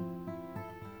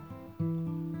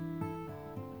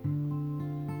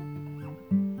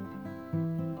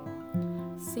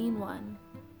Scene 1.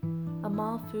 A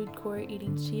mall food court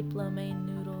eating cheap lo mein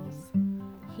noodles.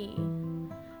 He.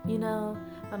 You know,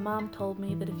 my mom told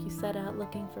me that if you set out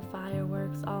looking for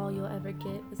fireworks, all you'll ever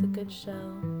get is a good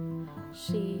show.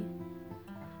 She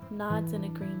nods in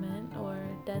agreement or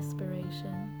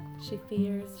desperation. She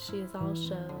fears she is all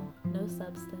show, no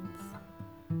substance.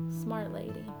 Smart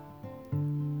lady.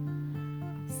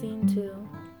 Scene 2.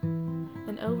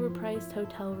 An overpriced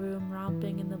hotel room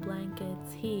romping in the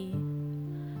blankets. He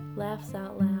laughs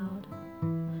out loud.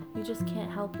 You just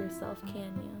can't help yourself,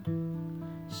 can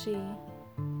you? She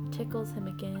tickles him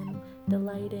again,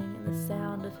 delighting in the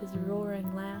sound of his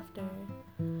roaring laughter.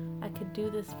 I could do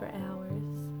this for hours.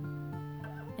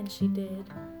 And she did.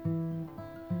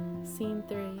 Scene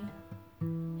 3.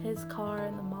 His car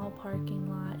in the mall parking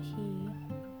lot. He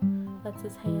lets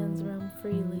his hands roam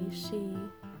freely. She,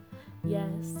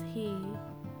 yes, he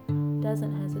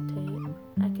doesn't hesitate.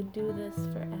 I could do this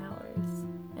for hours.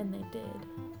 And they did.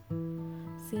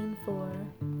 Scene 4.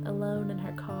 Alone in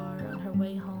her car on her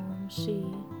way home. She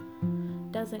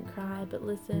doesn't cry but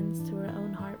listens to her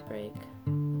own heartbreak.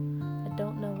 I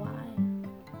don't know why.